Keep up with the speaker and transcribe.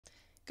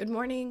Good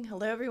morning.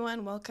 Hello,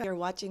 everyone. Welcome. You're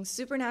watching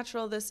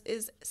Supernatural. This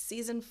is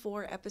season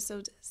 4,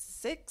 episode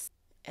 6.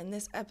 And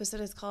this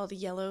episode is called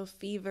Yellow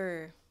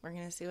Fever. We're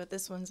going to see what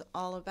this one's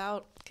all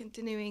about.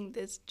 Continuing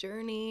this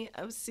journey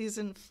of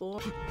season 4.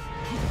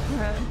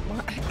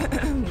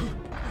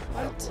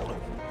 What?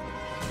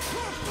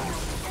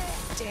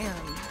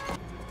 Damn.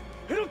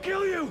 It'll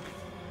kill you!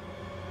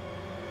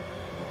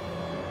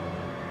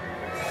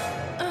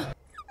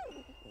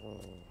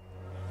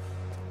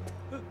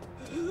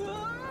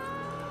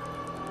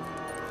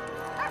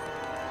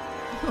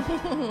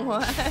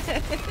 What?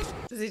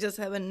 Does he just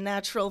have a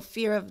natural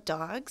fear of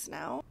dogs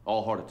now?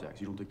 All heart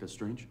attacks. You don't think that's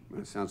strange?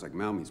 Well, it sounds like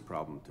Malmy's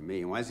problem to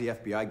me. And why does the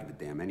FBI give a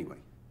damn anyway?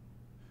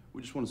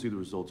 We just want to see the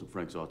results of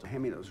Frank's autopsy.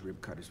 Hand me those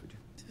rib cutters, would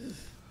you?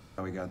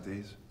 Oh, we got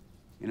these?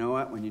 You know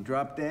what? When you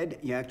drop dead,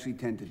 you actually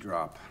tend to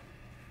drop.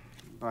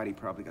 Your body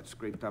probably got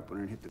scraped up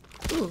when it hit the...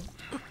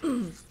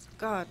 Ooh.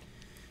 God.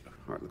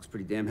 Heart looks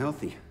pretty damn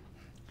healthy.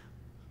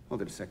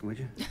 Hold it a second, would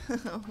you?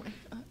 Oh, my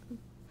God.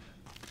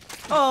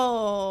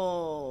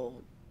 Oh.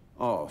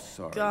 Oh,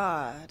 sorry.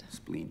 God.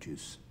 Spleen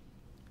juice.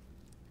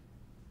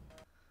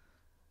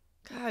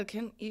 God,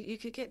 you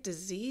could get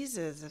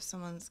diseases if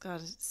someone's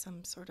got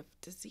some sort of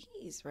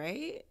disease,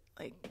 right?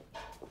 Like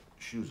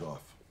Shoes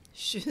off.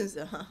 shoes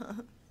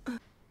on.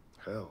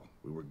 Hell,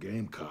 we were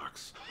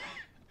gamecocks.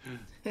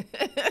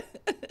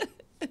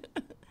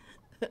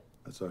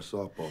 That's our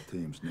softball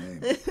team's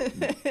name.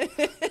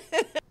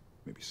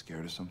 Maybe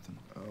scared of something?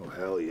 Oh,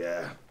 hell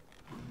yeah.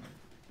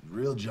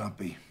 Real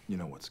jumpy. You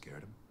know what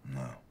scared him?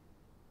 No.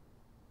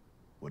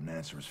 Wouldn't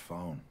answer his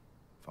phone.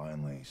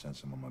 Finally, sent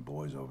some of my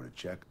boys over to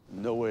check.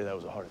 No way that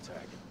was a heart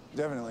attack.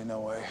 Definitely no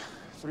way.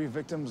 3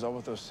 victims, all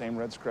with those same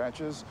red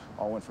scratches,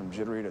 all went from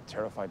jittery to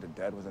terrified to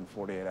dead within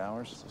 48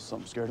 hours. So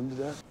something scared him to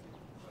death?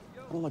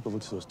 I don't like the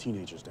looks of those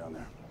teenagers down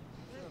there.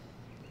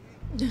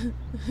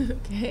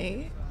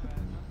 Okay.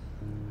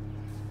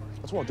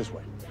 Let's walk this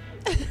way.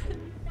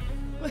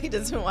 Well, he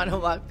doesn't want to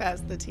walk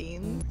past the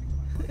teens.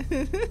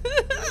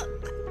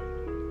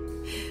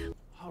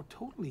 Oh,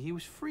 totally. He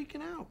was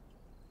freaking out.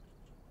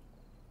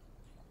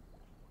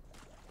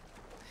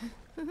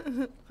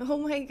 Oh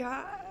my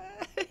God.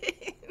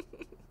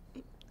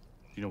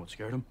 You know what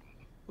scared him?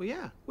 Well,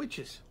 yeah,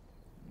 witches.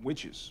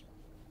 Witches.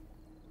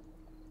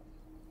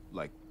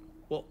 Like,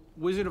 Well,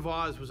 Wizard of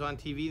Oz was on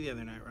TV the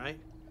other night, right?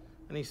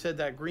 And he said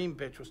that green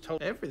bitch was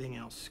told everything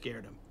else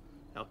scared him.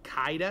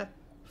 Al-Qaeda,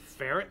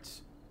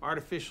 ferrets,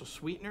 artificial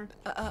sweetener,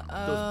 those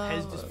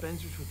Pez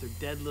dispensers with their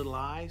dead little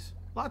eyes.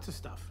 Lots of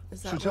stuff.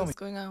 Is that what's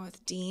going on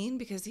with Dean?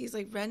 Because he's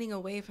like running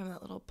away from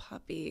that little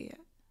puppy.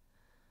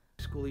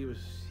 School, he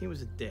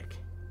was a dick.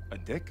 a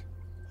dick?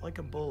 Like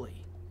a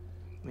bully.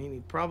 I mean, he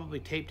probably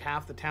taped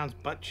half the town's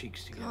butt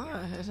cheeks together.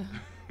 God.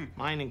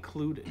 Mine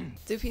included.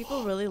 Do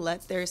people really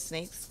let their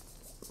snakes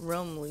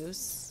roam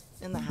loose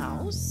in the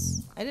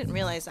house? I didn't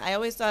realize. I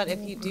always thought if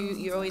you do,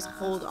 you always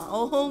hold on.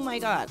 Oh my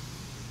God.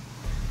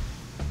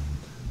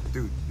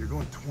 Dude, you're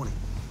going 20.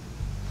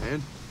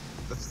 And?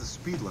 That's the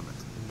speed limit.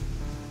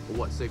 Well,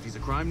 what, safety's a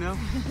crime now?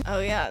 Oh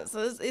yeah.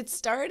 So it's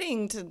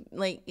starting to,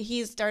 like,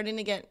 he's starting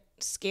to get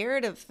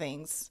scared of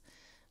things.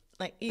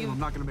 Like you. I'm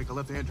not gonna make a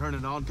left-hand turn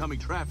into oncoming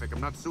traffic. I'm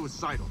not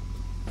suicidal.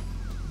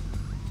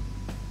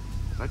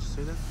 Did I just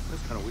say that?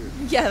 That's kind of weird.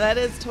 Yeah, that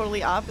is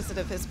totally opposite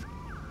of his.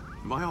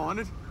 Am I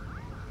haunted?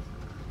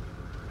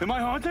 Am I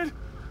haunted?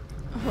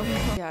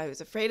 Oh, yeah, he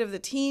was afraid of the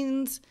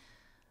teens,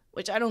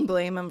 which I don't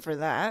blame him for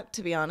that,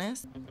 to be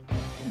honest.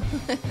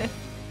 Oh,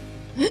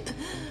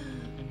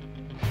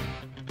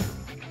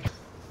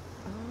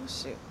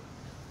 shoot.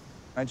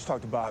 I just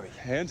talked to Bobby.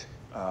 And?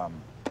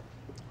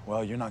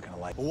 Well, you're not gonna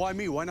like it. Well, why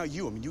me? Why not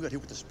you? I mean, you got hit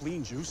with the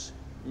spleen juice.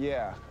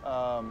 Yeah,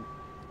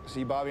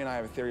 see, Bobby and I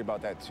have a theory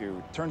about that,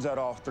 too. Turns out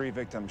all 3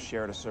 victims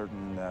shared a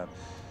certain,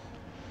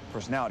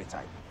 personality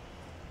type.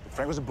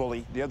 Frank was a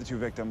bully. The other 2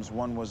 victims,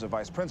 one was a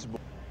vice principal.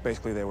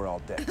 Basically, they were all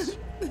dicks.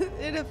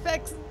 It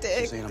affects You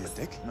Dick. saying I'm a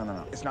dick?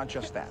 No. It's not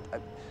just that.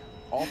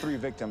 All 3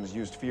 victims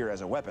used fear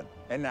as a weapon.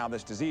 And now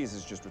this disease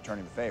is just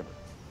returning the favor.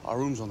 Our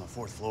room's on the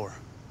 4th floor.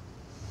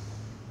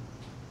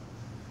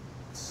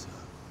 It's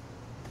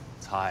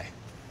high.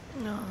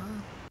 Aw.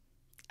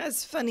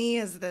 As funny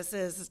as this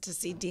is to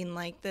see Dean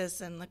like this,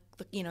 and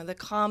the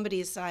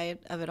comedy side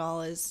of it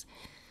all is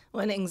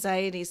when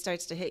anxiety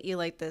starts to hit you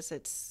like this,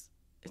 it's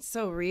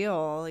so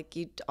real. Like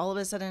you, all of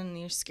a sudden,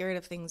 you're scared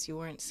of things you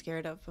weren't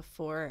scared of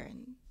before,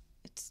 and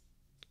it's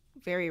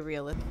very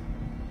real.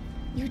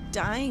 You're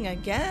dying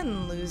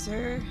again,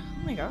 loser.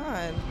 Oh my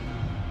God.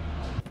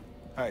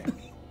 Hey.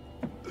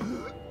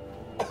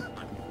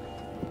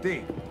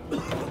 Dean.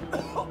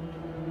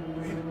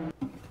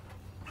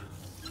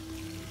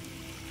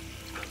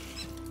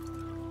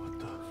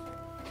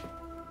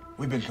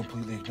 We've been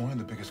completely ignoring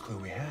the biggest clue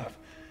we have.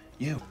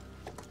 You.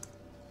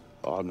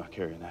 Oh, I'm not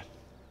carrying that.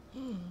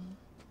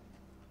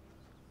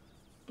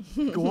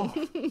 Go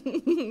on.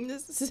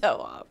 This is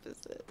so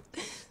opposite.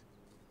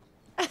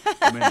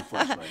 The man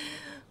flashlight.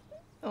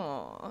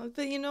 Oh,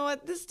 but you know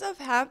what? This stuff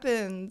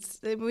happens.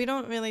 We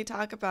don't really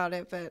talk about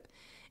it, but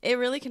it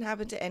really can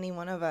happen to any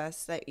one of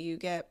us that you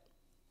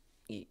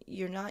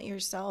you're not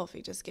yourself.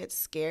 You just get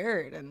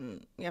scared,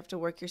 and you have to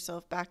work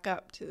yourself back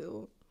up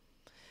to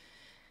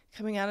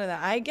coming out of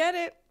that. I get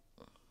it.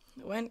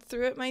 Went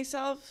through it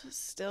myself,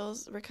 still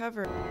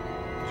recover.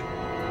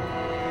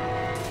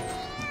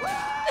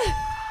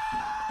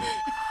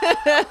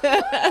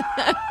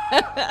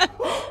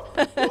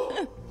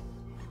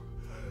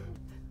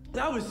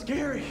 That was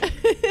scary.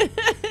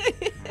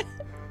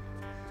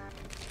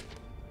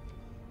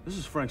 This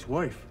is Frank's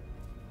wife.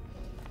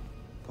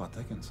 Plot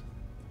thickens.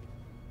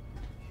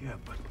 Yeah,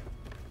 but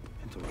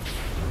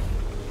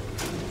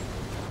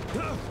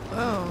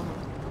Oh.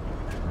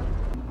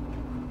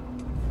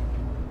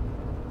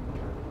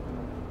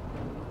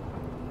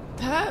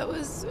 That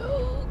was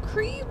so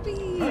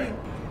creepy. Hey.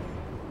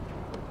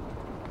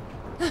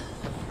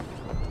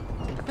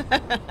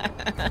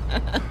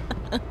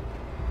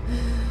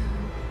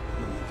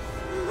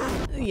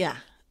 Yeah.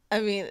 I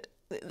mean,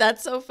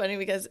 that's so funny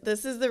because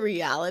this is the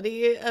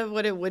reality of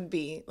what it would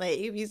be. Like,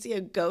 if you see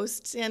a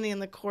ghost standing in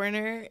the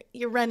corner,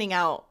 you're running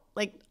out.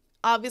 Like,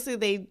 obviously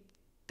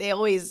they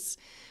always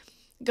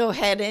go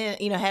head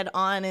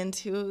on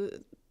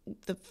into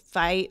the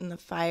fight and the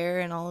fire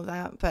and all of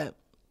that, but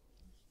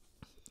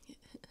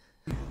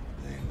They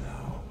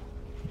know.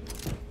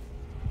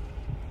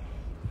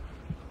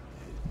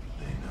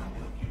 They know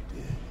what you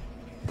did.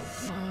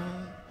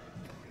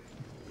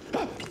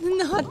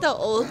 not the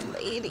old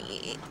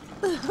lady.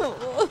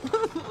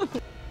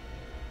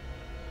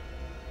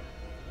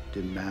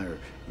 Didn't matter.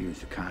 He was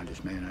the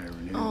kindest man I ever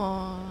knew.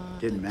 Aw,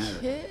 Didn't the matter.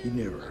 kid. He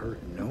never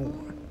hurt no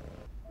one.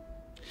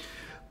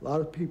 A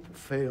lot of people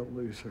fail,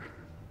 Luther.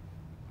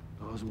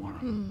 I was one of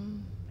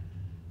them.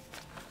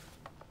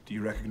 Do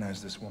you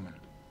recognize this woman?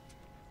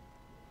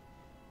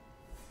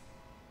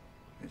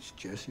 It's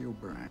Jesse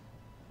O'Brien.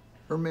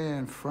 Her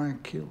man,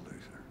 Frank, killed Luther.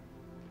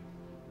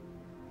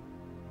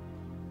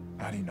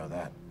 How do you know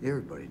that?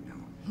 Everybody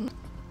knew.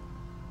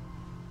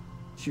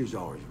 She was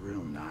always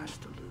real nice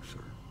to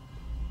Luther.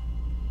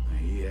 And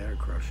he had a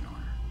crush on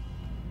her.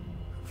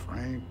 But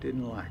Frank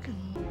didn't like it.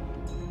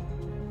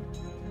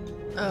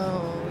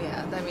 Oh,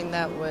 yeah. I mean,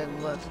 that would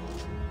look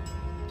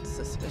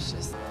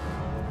suspicious.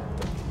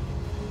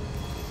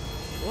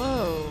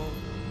 Whoa.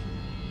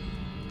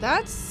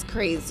 That's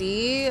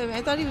crazy. I mean,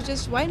 I thought he was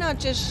just, why not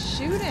just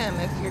shoot him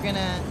if you're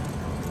gonna,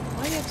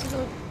 why do you have to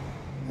go?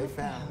 They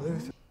found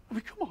Luther. I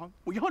mean, come on.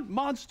 We hunt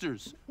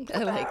monsters.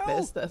 I like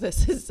this, though.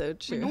 This is so I mean,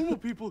 true. normal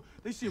people,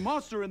 they see a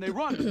monster and they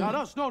run. Not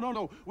us.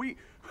 No.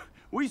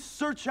 We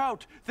search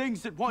out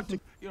things that want to,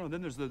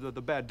 then there's the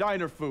bad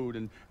diner food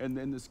and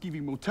the skeevy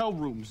motel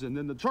rooms and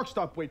then the truck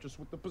stop waitress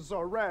with the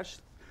bizarre rash.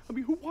 I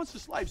mean, who wants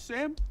this life,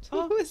 Sam?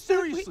 Huh? Who is that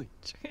Seriously.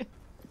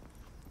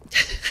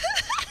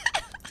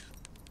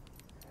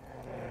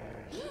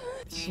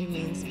 She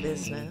means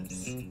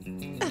business.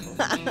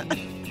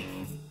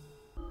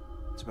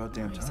 It's about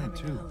damn He's time,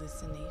 having too. a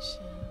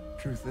hallucination.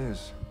 Truth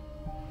is,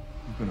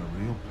 you've been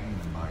a real pain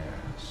in my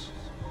ass.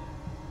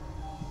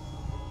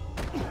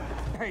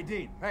 Hey,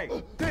 Dean. Hey,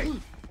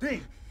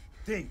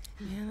 Dean.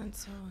 Yeah,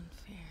 that's so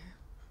unfair.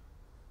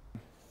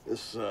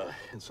 This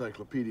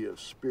Encyclopedia of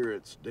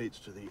Spirits dates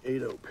to the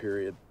Edo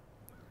period.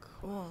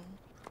 Cool.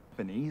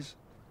 Japanese?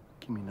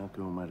 Kimi no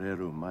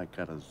kumareru mai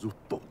kara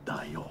zuppo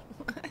da yo.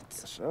 What?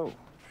 So,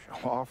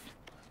 show off.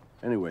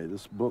 Anyway,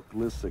 this book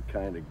lists the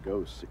kind of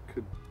ghosts it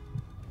could.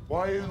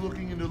 Why are you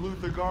looking into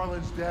Luther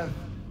Garland's death?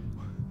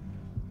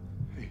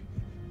 Hey,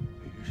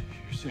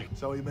 you're sick.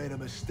 So he made a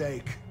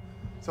mistake.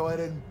 So I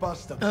didn't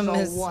bust him. A So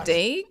what?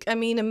 mistake? I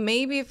mean,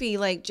 maybe if he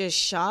just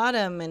shot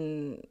him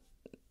and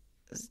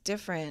it's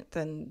different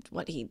than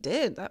what he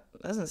did. That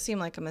doesn't seem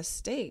like a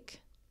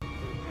mistake.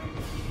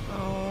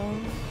 Oh.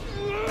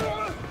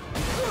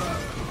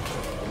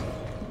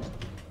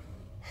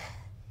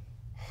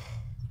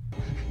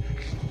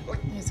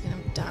 He's gonna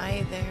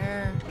die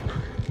there.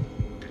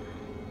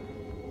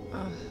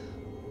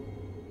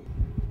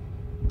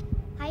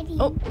 Heidi.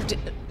 Oh,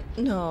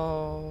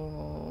 no.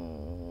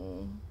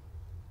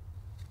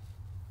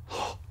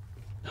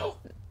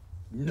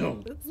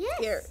 No. Yes.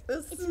 Scary.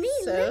 This It's is me,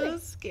 so Lily.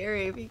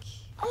 scary.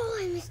 Oh,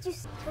 I missed you.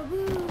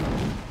 Taboo.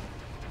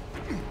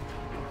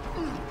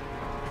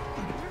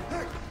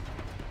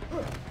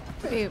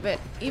 Wait, but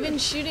even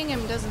shooting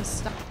him doesn't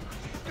stop.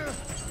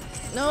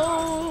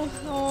 No,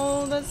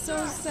 oh, that's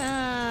so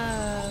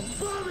sad.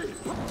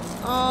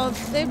 Oh,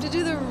 they have to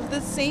do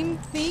the same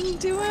thing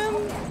to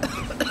him?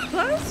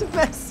 That's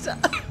messed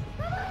up.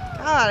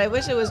 God, I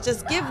wish it was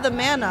just give the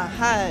man a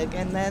hug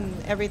and then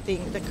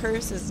everything, the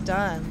curse is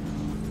done.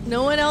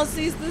 No one else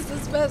sees this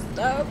as messed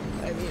up?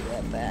 I mean,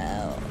 what the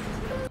hell?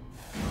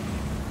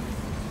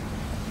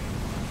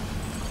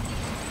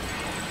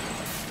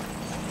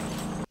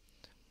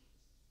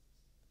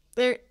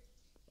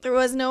 There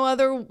was no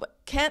other.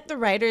 Can't the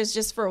writers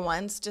just for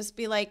once just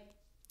be like,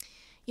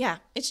 yeah,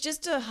 it's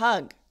just a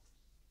hug,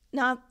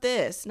 not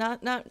this,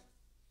 not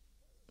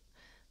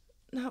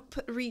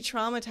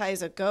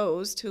re-traumatize a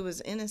ghost who was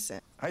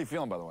innocent. How you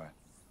feeling, by the way?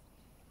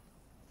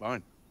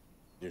 Fine.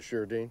 You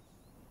sure, Dean?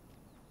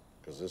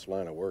 Because this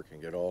line of work can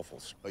get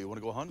awful. Oh, you want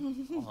to go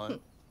hunting? I'll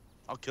hunt.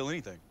 I'll kill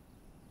anything.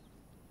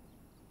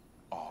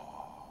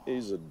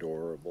 He's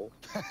adorable.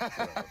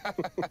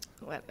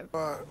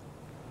 Whatever.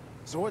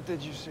 So what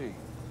did you see?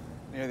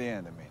 Near the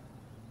end, I mean.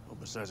 Well,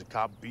 besides a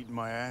cop beating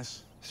my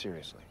ass,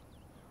 Seriously.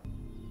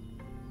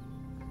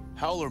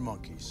 howler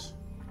monkeys.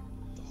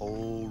 The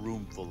whole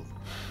room full of them.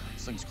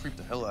 Those things creep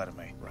the hell out of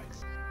me. Right.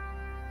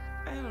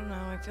 I don't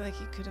know. I feel like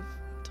you could have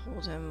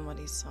told him what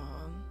he saw.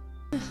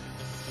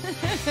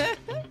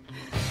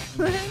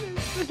 What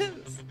is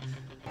this?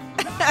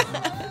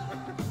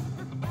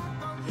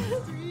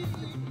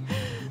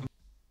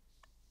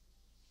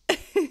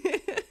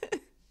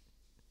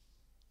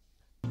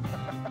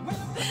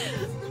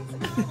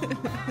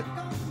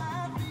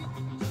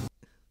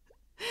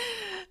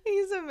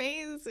 He's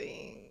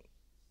amazing.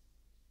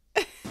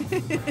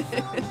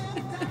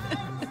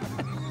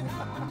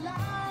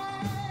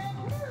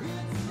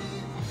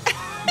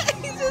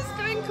 He's just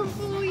going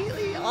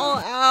completely all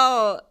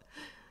out.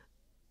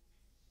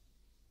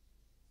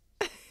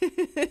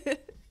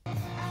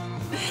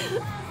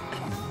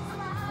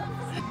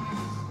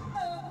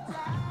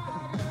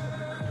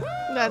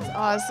 That's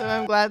awesome.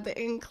 I'm glad they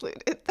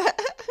included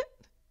that.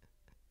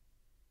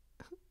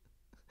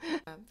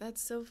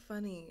 That's so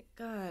funny.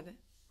 God.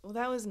 Well,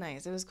 that was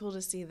nice. It was cool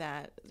to see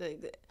that.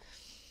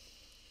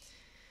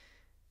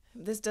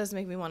 This does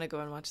make me want to go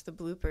and watch the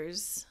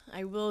bloopers.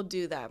 I will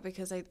do that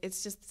because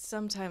it's just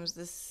sometimes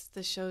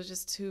the show's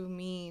just too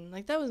mean.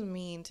 Like, that was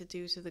mean to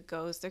do to the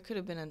ghost. There could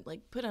have been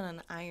put on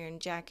an iron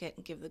jacket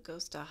and give the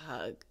ghost a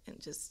hug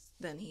and just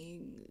then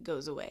he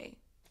goes away.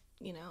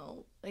 You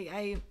know, like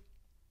I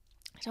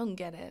don't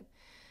get it.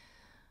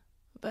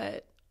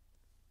 But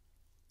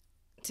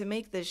to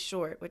make this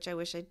short, which I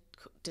wish I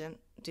didn't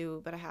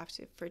do, but I have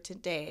to for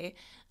today,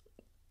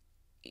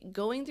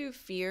 going through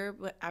fear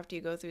after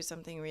you go through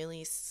something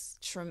really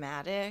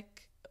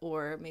traumatic,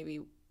 or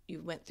maybe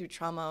you went through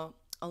trauma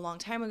a long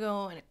time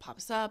ago and it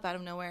pops up out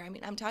of nowhere. I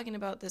mean, I'm talking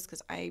about this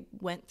because I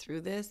went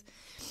through this.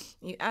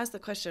 You ask the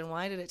question,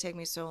 why did it take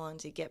me so long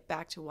to get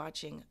back to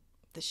watching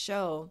the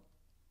show?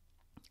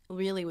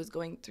 Really was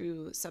going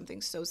through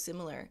something so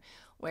similar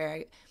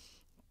where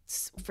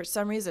for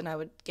some reason I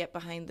would get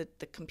behind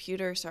the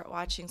computer, start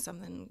watching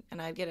something,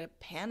 and I'd get a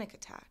panic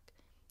attack.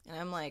 And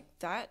I'm like,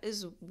 that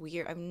is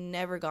weird. I've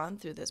never gone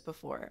through this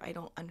before. I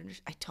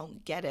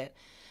don't get it.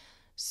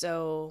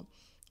 So,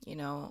 you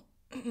know,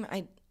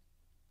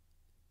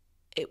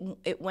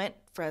 it went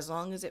for as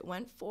long as it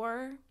went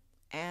for,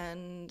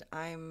 and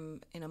I'm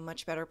in a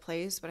much better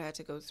place, but I had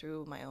to go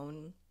through my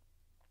own,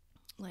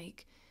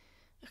 like,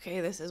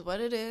 okay, this is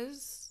what it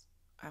is.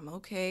 I'm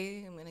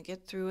okay. I'm going to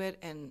get through it.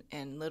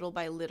 And little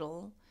by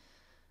little,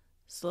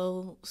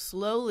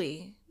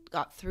 slowly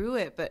got through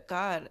it. But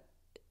God,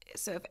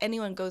 so if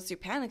anyone goes through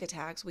panic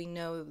attacks, we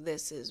know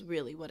this is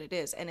really what it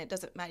is. And it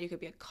doesn't matter. You could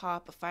be a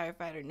cop, a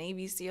firefighter,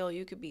 Navy SEAL.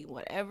 You could be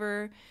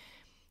whatever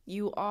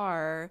you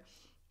are,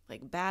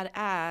 like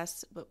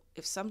badass. But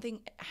if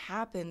something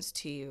happens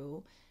to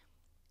you,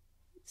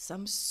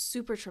 some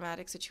super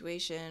traumatic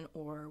situation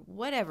or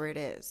whatever it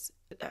is,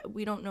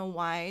 we don't know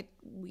why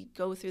we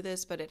go through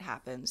this, but it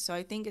happens. So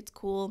I think it's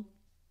cool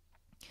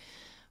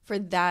for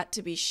that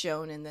to be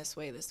shown in this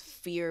way, this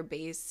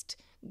fear-based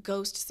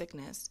ghost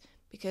sickness,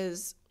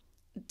 because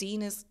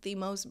Dean is the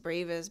most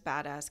bravest,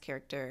 badass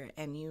character,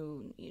 and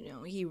you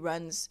know, he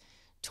runs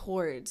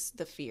towards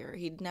the fear.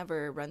 He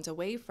never runs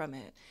away from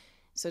it.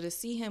 So to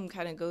see him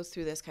kind of go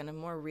through this kind of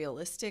more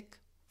realistic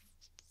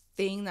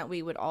thing that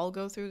we would all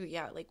go through,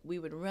 yeah, like we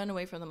would run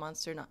away from the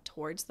monster, not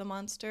towards the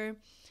monster.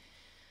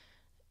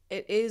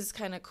 It is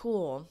kind of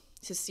cool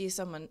to see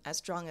someone as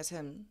strong as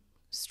him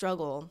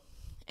struggle,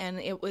 and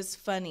it was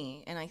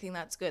funny, and I think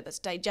that's good. That's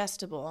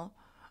digestible.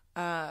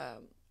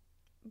 But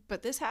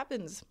this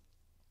happens.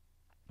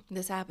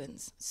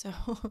 So,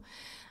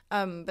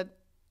 but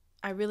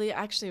I really,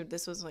 actually,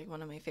 this was like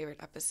one of my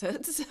favorite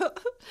episodes. So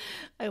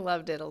I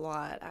loved it a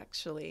lot,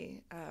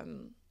 actually.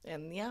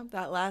 And yeah,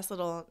 that last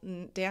little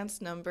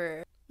dance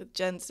number with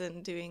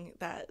Jensen doing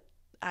that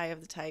Eye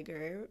of the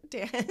Tiger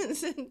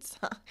dance and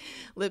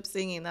lip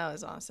singing, that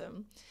was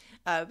awesome.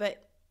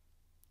 But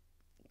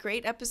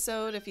great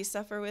episode if you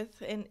suffer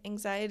with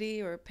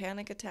anxiety or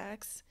panic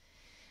attacks.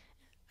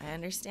 I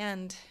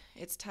understand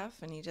it's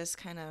tough, and you just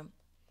kind of,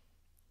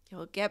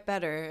 you'll get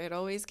better. It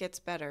always gets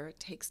better. It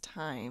takes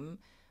time,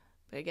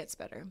 but it gets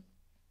better.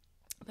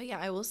 But yeah,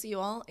 I will see you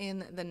all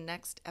in the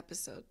next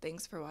episode.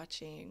 Thanks for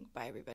watching. Bye, everybody.